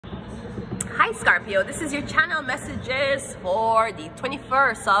Hi Scorpio, this is your channel messages for the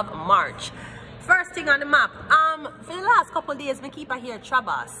 21st of March. First thing on the map, for the last couple of days, we keep hearing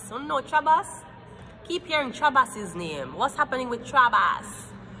Trabas. You know Trabas? Keep hearing Trabas's name. What's happening with Trabas?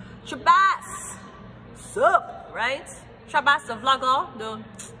 Trabas! Sup, right? Trabas the vlogger,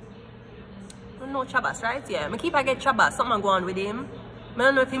 you know Trabas, right? Yeah, I keep get Trabas, something going on with him. I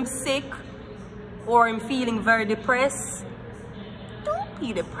don't know if he's sick or him feeling very depressed. Don't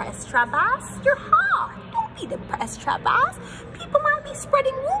be depressed, Trabas. You're hot. Don't be depressed, Trabas. People might be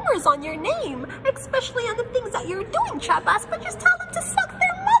spreading rumors on your name, especially on the things that you're doing, Trabas, but just tell them to suck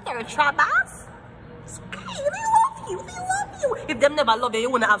their mother, Trabas. It's okay. They love you. They love you. If them never love you,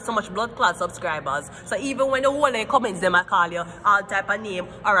 you wouldn't have so much blood clot subscribers. So even when the whole in comments, them I call you all type of name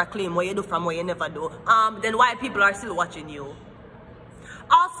or a claim what you do from what you never do, then why people are still watching you?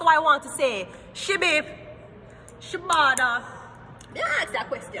 Also, I want to say, Shibi, Shibada, let me ask that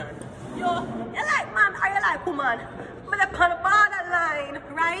question. Yo, you like man or you like woman? But they're on the borderline,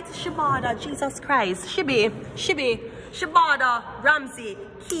 right? Shibada, Jesus Christ. Shibi, Shibada, Ramsey,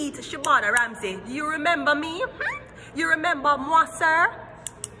 Keith, Shibada, Ramsey. Do you remember me? You remember moi, sir?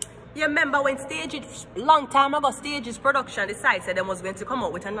 You remember when Stages, long time ago, Stages production decided that they was going to come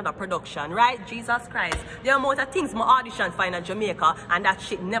out with another production, right? Jesus Christ. The amount of things my audition find in Jamaica and that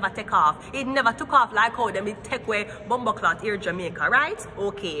shit never take off. It never took off like how them it take away Bumbleclot here in Jamaica, right?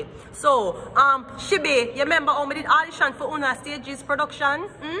 Okay. So, Shibi, you remember how we did audition for Una Stages production?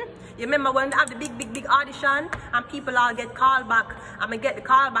 You remember when they have the big audition and people all get called back? I'm gonna get the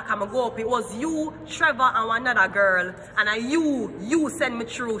call back, I'm gonna go up. It was you, Trevor, and one other girl. And you send me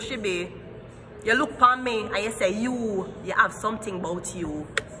through, Shibi. You look upon me and you say you have something about you.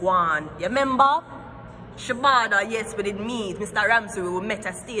 One. You remember? Shabada, yes, we did meet. Mr. Ramsey, we met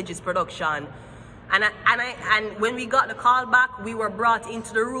at Stages production. And when we got the call back, we were brought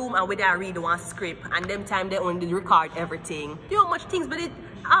into the room and we didn't read one script. And them time they only record everything. You know how much things, but it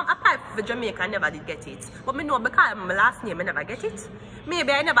apart for Jamaica, I never did get it. But me know because my last name, I never get it.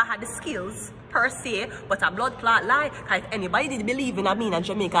 Maybe I never had the skills per se, but a blood clot lie. Because if anybody did believe in me in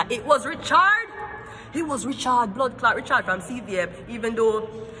Jamaica, it was Richard. He was Richard, blood clot Richard from CVM, even though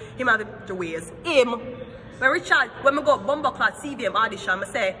him have the ways. When Richard, when we got Bumbleclot CVM audition,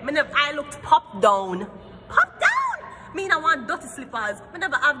 I looked pop down. Pop down! Me I want dirty slippers. I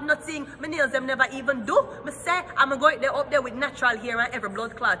never have nothing. My nails them never even do. I say I'm going there up there with natural hair and every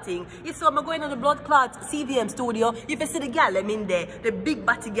blood clot thing. You see I'm going to the blood clot CVM studio. If you see the girl them in there, the big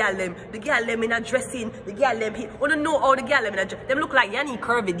batty girl them, the girl them in a dressing, the girl them here. I don't know how the girl them in a dress. Them look like Yanni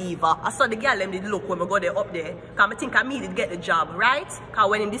Curvy Diva. I saw the girl them did look when I go there up there. Cause I think I did get the job, right? Cause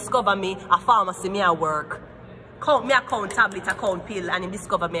when him discover me, a pharmacy me at work. Count me account tablet, account pill, and him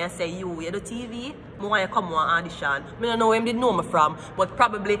discover me and say, you do TV? I want you to come on audition. I don't know where him did know me from, but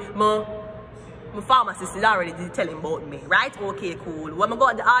probably my pharmacist is already telling about me, right? Okay, cool. When I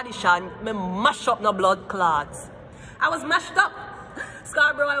got the audition, I mash up no blood clots. I was mashed up.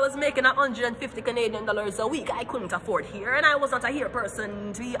 Scarborough, I was making 150 Canadian dollars a week. I couldn't afford hair, and I was not a hair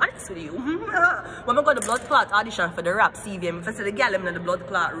person, to be honest with you. When I got the blood clot audition for the rap CVM, I said the girl in the blood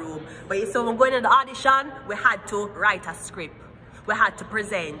clot room. But so when going to the audition, we had to write a script. We had to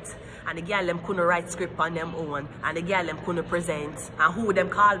present. And the girl them couldn't write script on them own. And the girl them couldn't present. And who them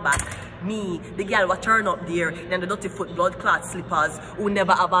call back? Me. The girl was turn up there. Then the dirty foot blood clot slippers. Who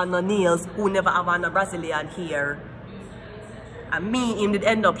never have on no nails. Who never have on no Brazilian hair. And me in the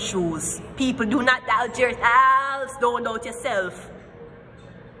end up shoes. People, do not doubt yourselves. Don't doubt yourself.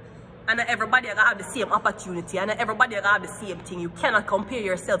 And not everybody are gonna have the same opportunity. And not everybody are gonna have the same thing. You cannot compare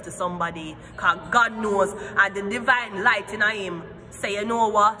yourself to somebody. Because God knows. And the divine light in him. Say, you know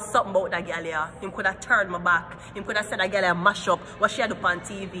what? Something about that girl here. Him could have turned my back. Him could have said that girl here mash up what she had up on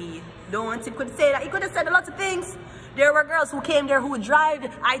TV. Don't him could say that. He could have said a lot of things. There were girls who came there who drive.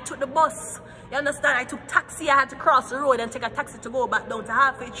 I took the bus. You understand? I took taxi. I had to cross the road and take a taxi to go back down to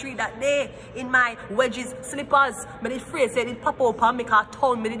Halfway Tree that day in my wedges slippers. I did afraid say it pop up and make a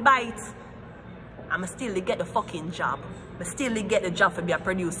town, I did bite. And I still get the fucking job. I still get the job for be a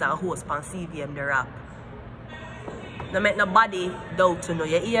producer and host on CVM the rap. No make nobody doubt to know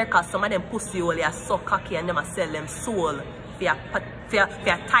your ear, cause some of them pussy hole are so cocky and never sell them soul for your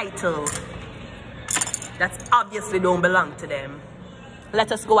title. That obviously don't belong to them.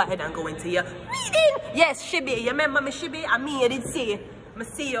 Let us go ahead and go into your reading. Yes, Shibi. You remember me, Shibi? And me, I did say, I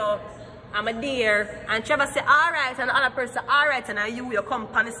see you, I'm a dear. And Trevor said, alright, and the other person, alright, and then you come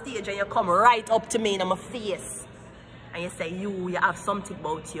on the stage and you come right up to me in my face. And you say, you have something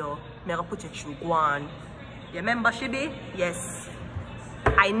about you. I'm going to put you through, go on. You remember, Shibi? Yes.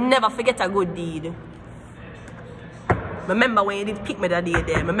 I never forget a good deed. Remember when you did pick me that day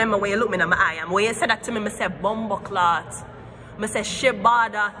there. Remember when you looked me in my eye. And when you said that to me, I said, Bumbo Clot. I said,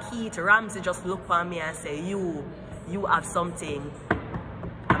 Shebada, Keith, Ramsey just look for me and say, you have something.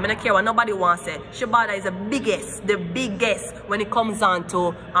 I don't care what nobody wants to say. Shebada is the biggest when it comes on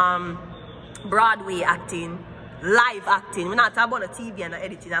to Broadway acting, live acting. We're not talking about the TV and the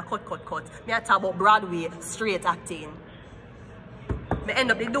editing and cut. We're talking about Broadway straight acting. I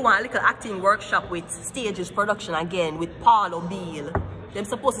end up doing a little acting workshop with Stages Production again with Paul O'Beal. Them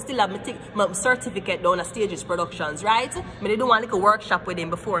supposed to still have my certificate down at Stages Productions, right? They do a little workshop with him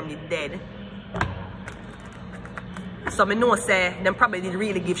before I'm dead. So I know say them probably did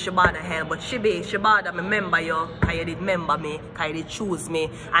really give Shebada hell, but Shebada, I remember you, because you did remember me, because you did choose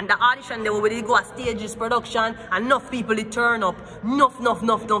me. And the audition there, we did go at Stages Production, and enough people did turn up.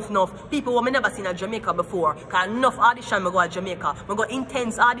 Enough. People who I never seen at Jamaica before. Because enough audition I go at Jamaica. I go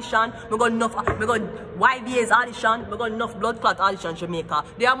intense audition, I go YVA's audition, I go enough blood clot audition Jamaica.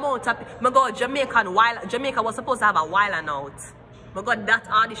 The amount of I go Jamaica was supposed to have a while and out. I got that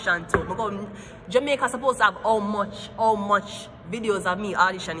audition too. Jamaica supposed to have how much videos of me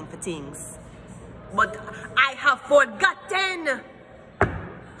auditioning for things. But I have forgotten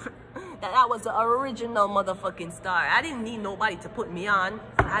that was the original motherfucking star. I didn't need nobody to put me on.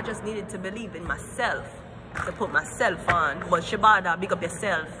 I just needed to believe in myself, to put myself on. But Shebada, big up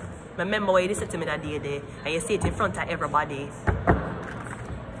yourself. Remember what you said to me that day, and you say it in front of everybody.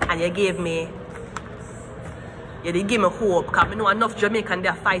 And you gave me hope, because I know enough Jamaican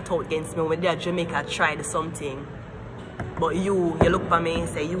they fight out against me when they are Jamaica tried something. But you look for me and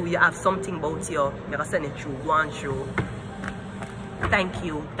say you have something about you. You can send it through, go on through. Thank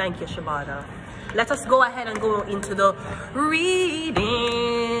you, Shebada. Let us go ahead and go into the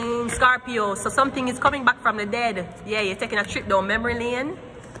reading. Scorpio, so something is coming back from the dead. Yeah, you're taking a trip down memory lane.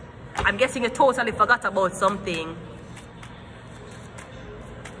 I'm guessing you totally forgot about something.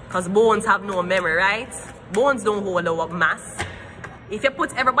 Because bones have no memory, right? Bones don't hold a mass. If you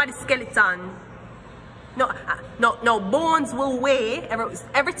put everybody's skeleton, no, bones will weigh.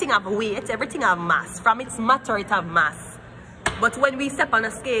 Everything have weight, everything have mass. From its matter, it have mass. But when we step on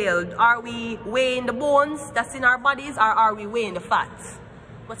a scale, are we weighing the bones that's in our bodies, or are we weighing the fat?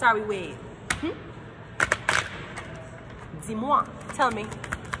 What are we weighing? Dis-moi. Tell me.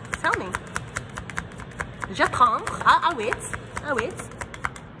 Je comprends. I'll wait.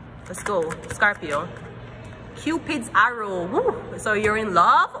 Let's go, Scorpio. Cupid's arrow. Woo. So you're in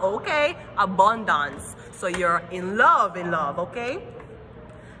love, okay. Abundance. So you're in love, okay.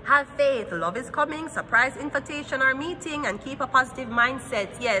 Have faith, love is coming, surprise invitation or meeting, and keep a positive mindset.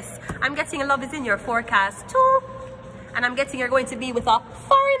 Yes, I'm getting love is in your forecast too. And I'm getting you're going to be with a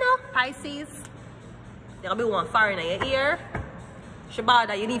foreigner, Pisces. There'll be one foreigner, you hear?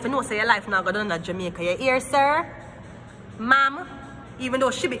 Shebada, you need to know so your life now go down to Jamaica. You hear, sir? Ma'am, even though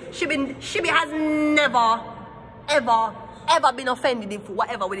Shibi has never, ever been offended for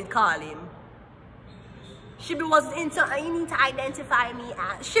whatever we did call him. Shibi was into, you need to identify me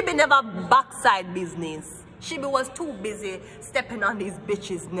as. Shibi never backside business. Shibi was too busy stepping on these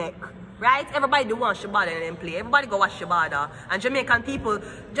bitches' neck. Right? Everybody do want Shebada in them play. Everybody go watch Shebada. And Jamaican people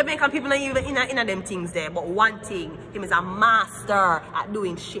not even in them things there. But one thing, him is a master at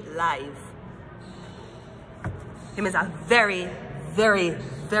doing shit live. Him is a very, very,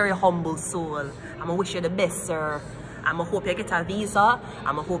 very humble soul. I'm gonna wish you the best, sir. I'm gonna hope you get a visa.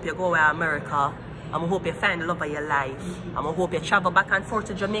 I'm gonna hope you go to America. I'm gonna hope you find the love of your life. I'm gonna hope you travel back and forth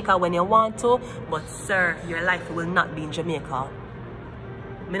to Jamaica when you want to. But sir, your life will not be in Jamaica.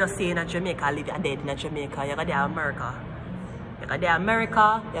 I'm not saying that Jamaica live dead in Jamaica. You're going to America. You're going to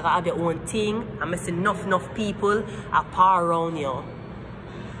America. You're going to have your own thing. I'm missing enough people are power around you.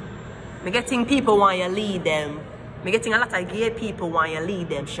 I'm getting people want you lead them. I'm getting a lot of gay people want you lead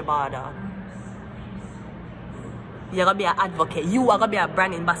them, Shebada. You're going to be an advocate. You are going to be a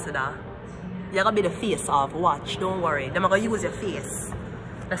brand ambassador. You're going to be the face of. Watch, don't worry. They're going to use your face.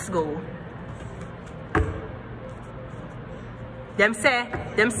 Let's go. Them say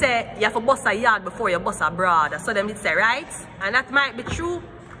you have to bust a yard before you bust a broad. That's what them did say, right? And that might be true,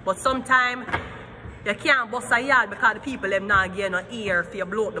 but sometimes you can't bust a yard because the people them not get no ear if you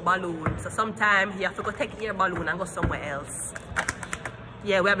blow up the balloon. So sometimes you have to go take ear balloon and go somewhere else.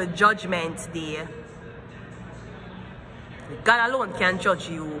 Yeah, we have a judgment day. God alone can judge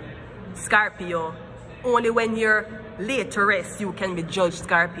you, Scorpio. Only when you're laid to rest you can be judged,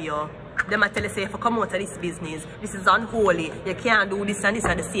 Scorpio. Them I tell you say if you come out of this business, this is unholy. You can't do this and this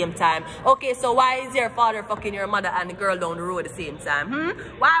at the same time. Okay, so why is your father fucking your mother and the girl down the road at the same time?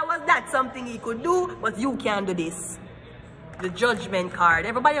 Why was that something he could do, but you can't do this? the judgment card.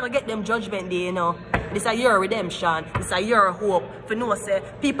 Everybody gonna get them judgment day, you know. This is your redemption. This is your hope. For no say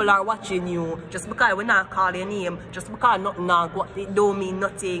people are watching you. Just because we not call your name, just because nothing what it don't mean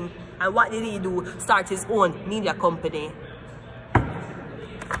nothing. And what did he do? Start his own media company.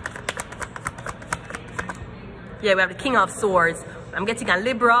 Yeah, we have the King of Swords. I'm getting a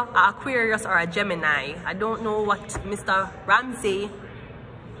Libra, a Aquarius, or a Gemini. I don't know what Mr. Ramsey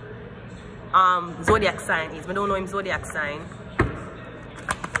zodiac sign is. We don't know him zodiac sign.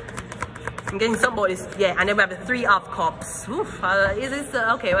 I'm getting some about this. Yeah, and then we have the Three of Cups. Oof, is this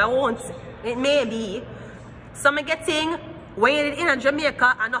okay? I won't. It may be. So I'm getting when you're in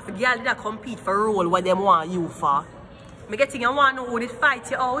Jamaica, enough girls that compete for role what they want you for. I'm getting I want to know who did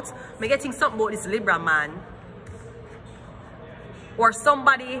fight you out. I'm getting something about this Libra man. Or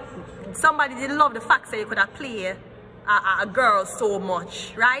somebody did love the fact that you could have played a girl so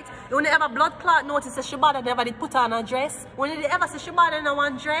much, right? You only ever blood clot notice that Shibata never did put on a dress. When did you ever see Shibata in a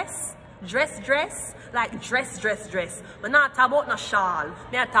one dress? Dress? Like dress. But not talk about no shawl.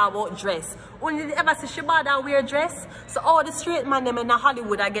 Me I talk about dress. When did you ever see Shibata wear dress? So all the straight man them in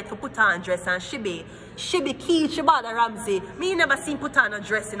Hollywood I get to put on dress and she be key Shibata Ramsey. Me never seen put on a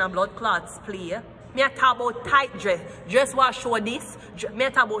dress in a blood clots play. Me I talk about tight dress. Dress what show this. Me I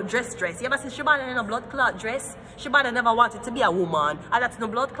talk about dress. You ever see Shibata in a blood clot dress? Shibata never wanted to be a woman. And that's no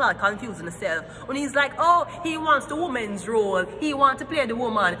blood clot confusing himself. When he's like, oh, he wants the woman's role. He wants to play the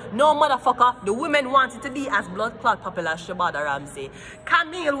woman. No motherfucker. The women wanted to be as blood clot popular as Shibata Ramsey.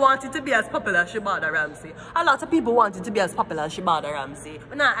 Camille wanted to be as popular as Shibata Ramsey. A lot of people wanted to be as popular as Shibata Ramsey.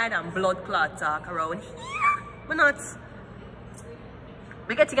 We're not adding blood clot talk around here. We're not.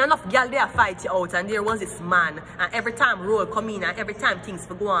 We're getting enough girl there fight you out, and there was this man, and every time role come in and every time things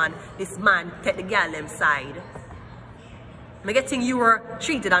for go on, this man take the girl them side. I'm getting you were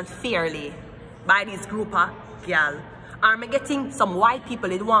treated unfairly by this group of girl. Or I'm getting some white people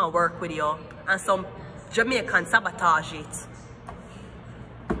that want to work with you and some Jamaican sabotage it.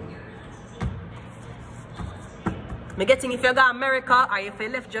 I'm getting if you go to America or if you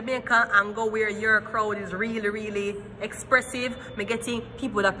left Jamaica and go where your crowd is really expressive, I'm getting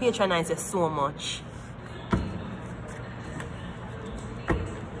people that patronize you so much.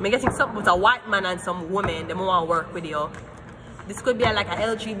 I'm getting something with a white man and some women that want to work with you. This could be like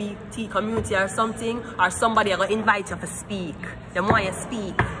an LGBT community or something, or somebody going to invite you to speak. They want you to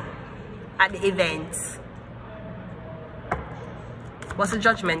speak at the event. What's the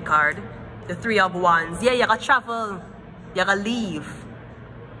judgment card? The Three of Wands. Yeah, you gotta travel. You gotta leave.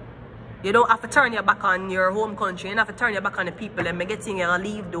 You don't have to turn your back on your home country. You don't have to turn your back on the people. And I'm getting you gotta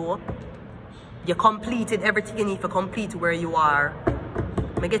leave though. You completed everything you need to complete where you are.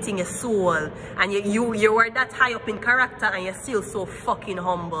 I'm getting your soul. And you were that high up in character and you're still so fucking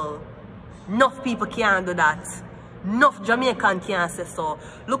humble. Enough people can't do that. Enough Jamaican can't say so.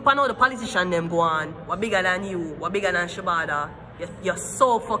 Look at how the politicians them go on. What bigger than you? What bigger than Shibata? You're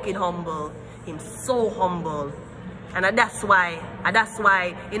so fucking humble. He's so humble. And that's why,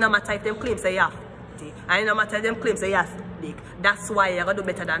 you no matter if them claims say you have to, and no matter if them claims say you have dick, that's why you're gonna do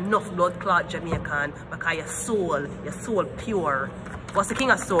better than enough blood clot Jamaican, because your soul pure. What's the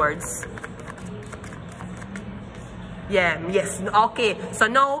King of Swords? Yeah, yes, okay. So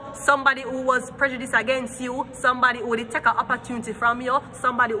now, somebody who was prejudiced against you, somebody who did take an opportunity from you,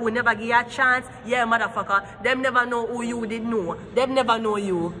 somebody who never give you a chance, yeah, motherfucker, them never know who you did know. Them never know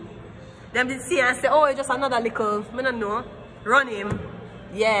you. Them did see and say, oh, it's just another little, I don't know, run him.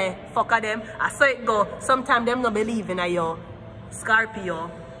 Yeah, fucker them. I saw it go. Sometimes them not believe in you,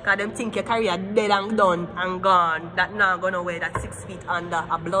 Scorpio. Because them think your career dead and done and gone. That now gonna away, that 6 feet under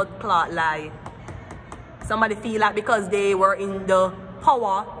a blood clot lie. Somebody feel like because they were in the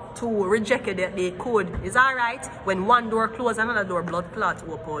power to reject it that they could. It's alright when one door closed, another door blood clot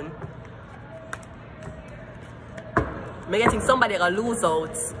open. I'm getting somebody to lose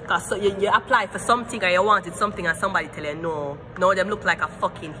out. Because so you apply for something and you wanted something and somebody tell you no. Now them look like a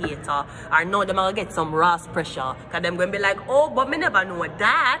fucking hater. Or now them will get some raw pressure. Because them going to be like, oh, but me never know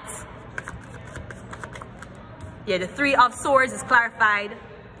that. Yeah, the Three of Swords is clarified.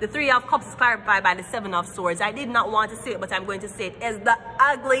 The Three of Cups is clarified by the Seven of Swords. I did not want to say it, but I'm going to say it. It's the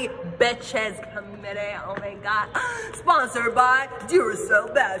Ugly Bitches Committee. Oh my God. Sponsored by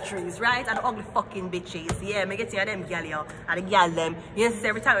Duracell Batteries, right? And the ugly fucking bitches. Yeah, me getting them girl, yo. And the girl them. Yes,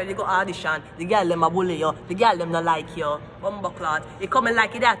 every time when they go audition, the girl them a bully you. The girl them not like you. Bumbleclot. You coming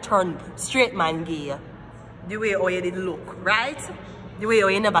like it that turn straight man gay. The way how you did look, right? The way how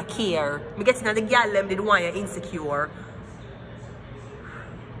you never care. Me getting the girl them did want you insecure.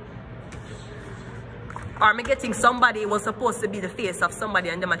 Or me getting somebody was supposed to be the face of somebody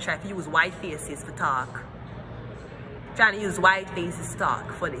and them I try to use white faces for talk. trying to use white faces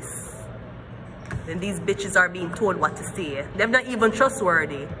talk for this. Then these bitches are being told what to say. They're not even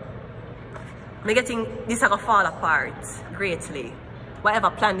trustworthy. I'm getting this like a fall apart greatly.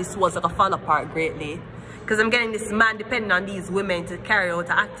 Whatever plan this was like a fall apart greatly. Because I'm getting this man depending on these women to carry out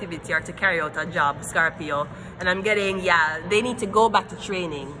an activity or to carry out a job, Scorpio. And I'm getting, yeah, they need to go back to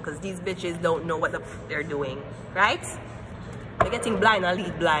training because these bitches don't know what they're doing. Right? They're getting blind and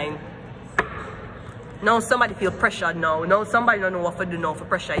lead blind. Now somebody feel pressured now. Now somebody don't know what to do now for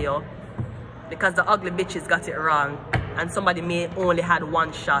pressure you. Because the ugly bitches got it wrong. And somebody may only had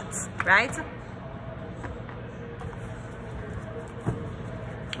one shot. Right?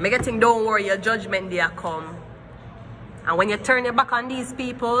 I'm getting, don't worry, your judgment day come. And when you turn your back on these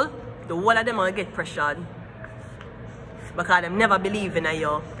people, the whole of them will get pressured. Because they never believe in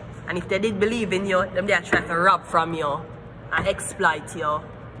you. And if they did believe in you, them they are trying to rob from you and exploit you.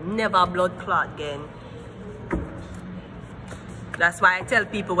 Never blood clot again. That's why I tell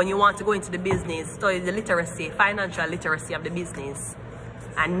people when you want to go into the business, study the literacy, financial literacy of the business.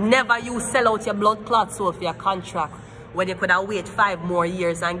 And never you sell out your blood clot soul for your contract when you could have wait 5 more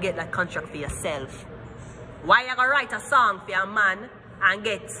years and get that contract for yourself. Why you gonna write a song for your man and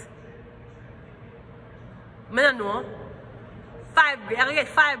get, I don't know, you're gonna get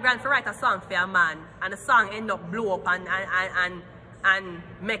 5 grand for write a song for your man and the song end up blow up and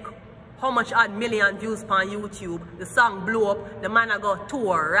make how much odd million views on YouTube. The song blew up, the man a go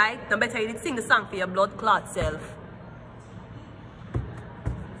tour, right? No better you did sing the song for your blood clot self.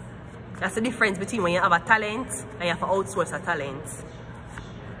 That's the difference between when you have a talent and you have to outsource a talent.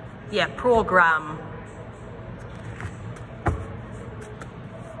 Yeah, program.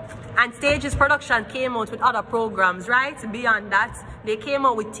 And Stages Production came out with other programs, right? Beyond that, they came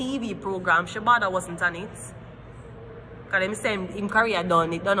out with TV programs. Shabada wasn't on it. Because I'm saying him career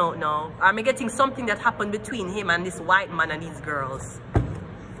done, it done out now. I'm getting something that happened between him and this white man and these girls.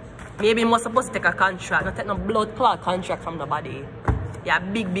 Maybe he was supposed to take a contract, not take no blood clot contract from nobody. Yeah,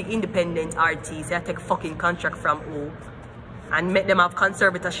 big independent artists. You take fucking contract from who? And make them have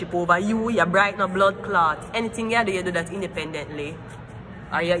conservatorship over you. You bright no blood clot. Anything you do that independently.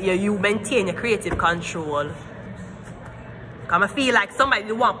 Or you maintain your creative control. Because I feel like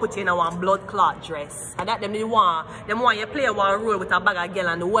somebody want put you in a one blood clot dress. And that them want you play one role with a bag of girl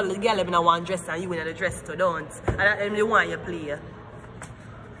and the whole girl in a one dress and you in a dress too, don't. And that them they want you play.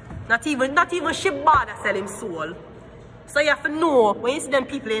 Not even ship bother sell him soul. So you have to know, when you see them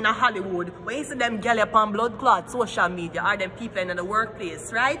people in Hollywood, when you see them girls upon blood clot, social media, or them people in the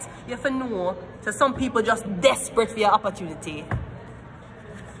workplace, right? You have to know, so some people just desperate for your opportunity.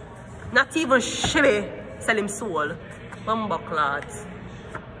 Not even Shibby sell him soul. Bumbo clot.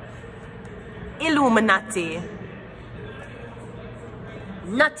 Illuminati.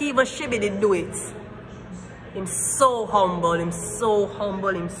 Not even Shibby did do it. Him so humble, him so humble,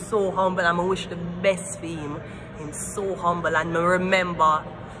 him so humble. And I wish the best for him. Him so humble. And I remember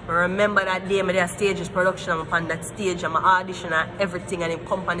that day I did a Stages Production. I'm on that stage and my audition and everything. And him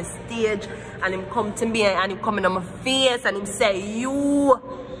come on the stage and him come to me and him come in on my face and him say, you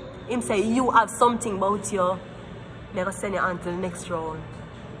have something about you. They're going to send you on to the next round.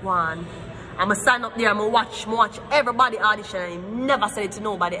 One. I'm going to stand up there, I'm going to watch everybody audition and him never said it to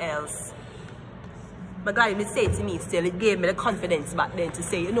nobody else. But God, he said to me still, it gave me the confidence back then to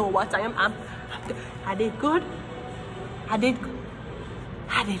say, you know what, I did good. I did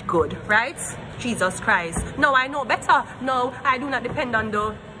good, right? Jesus Christ. No, I know better. No, I do not depend on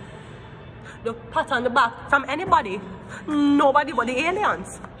the pat on the back from anybody. Nobody but the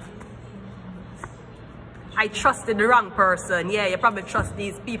aliens. I trusted the wrong person. Yeah, you probably trust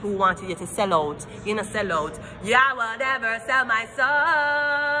these people who wanted you to sell out. You're not sell out. Yeah, will never sell my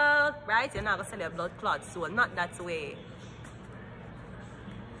soul. Right? You're not going to sell your blood clot soul. Not that way.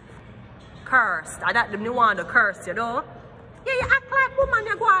 Cursed. I don't even want to curse, you know? Yeah, you act like woman,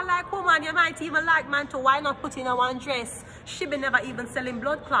 you go on like woman. You might even like man too. Why not put in a one dress? She be never even selling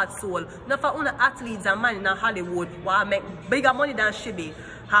blood clot soul. Not for only athletes and man in Hollywood who make bigger money than she be.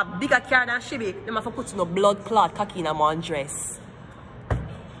 Have bigger car than she be, they have to put no blood clot cocky in a one dress.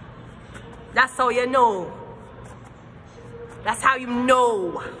 That's how you know. That's how you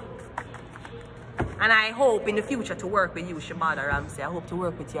know. And I hope in the future to work with you, Shabada Ramsey. I hope to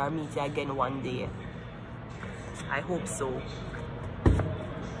work with you or meet you again one day. I hope so.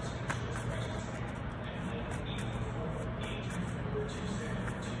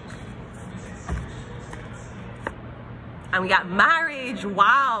 And we got marriage.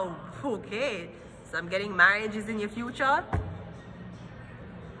 Wow. Okay. So I'm getting marriages in your future.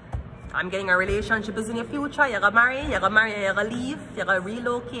 I'm getting a relationship is in your future. You're gonna marry, you're gonna leave, you're gonna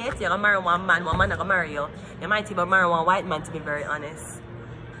relocate, you're gonna marry one man not gonna marry you. You might even marry one white man, to be very honest.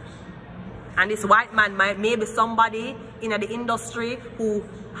 And this white man might maybe somebody in the industry who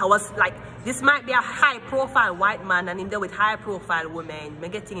was like, this might be a high profile white man and in there with high profile women. Me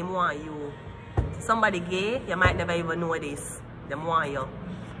getting him want you. Somebody gay, you might never even know this. Them want you.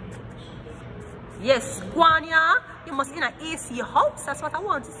 Yes, Kwanya, you must in an AC house. That's what I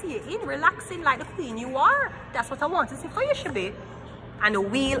want to see you in. Relaxing like the queen you are. That's what I want to see for you, Shibi. And the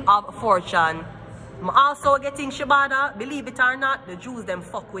Wheel of Fortune. I'm also getting Shibada. Believe it or not, the Jews them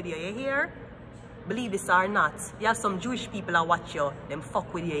fuck with you. You hear? Believe this or not. You have some Jewish people that watch you. Them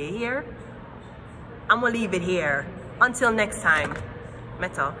fuck with you. You hear? I'm gonna leave it here. Until next time.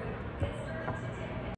 Meta.